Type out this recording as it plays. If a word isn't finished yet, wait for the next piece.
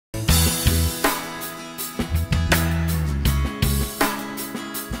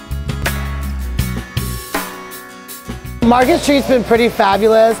Market Street's been pretty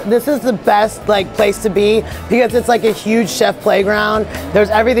fabulous. This is the best place to be because it's like a huge chef playground. There's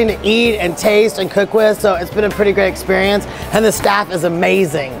everything to eat and taste and cook with, so it's been a pretty great experience, and the staff is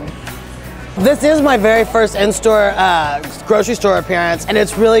amazing. This is my very first in-store grocery store appearance, and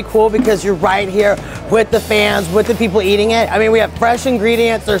it's really cool because you're right here with the fans, with the people eating it. I mean, we have fresh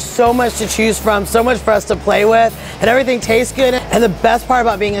ingredients, there's so much to choose from, so much for us to play with, and everything tastes good. And the best part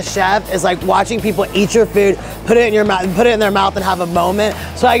about being a chef is like watching people eat your food, put it in your mouth, put it in their mouth and have a moment.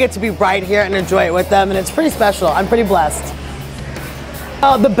 So I get to be right here and enjoy it with them, and it's pretty special. I'm pretty blessed.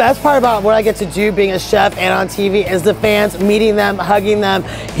 The best part about what I get to do being a chef and on TV is the fans, meeting them, hugging them,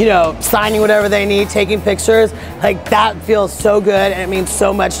 you know, signing whatever they need, taking pictures. Like, that feels so good and it means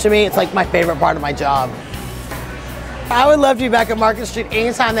so much to me. It's like my favorite part of my job. I would love to be back at Market Street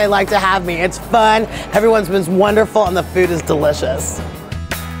anytime they'd like to have me. It's fun, everyone's been wonderful, and the food is delicious.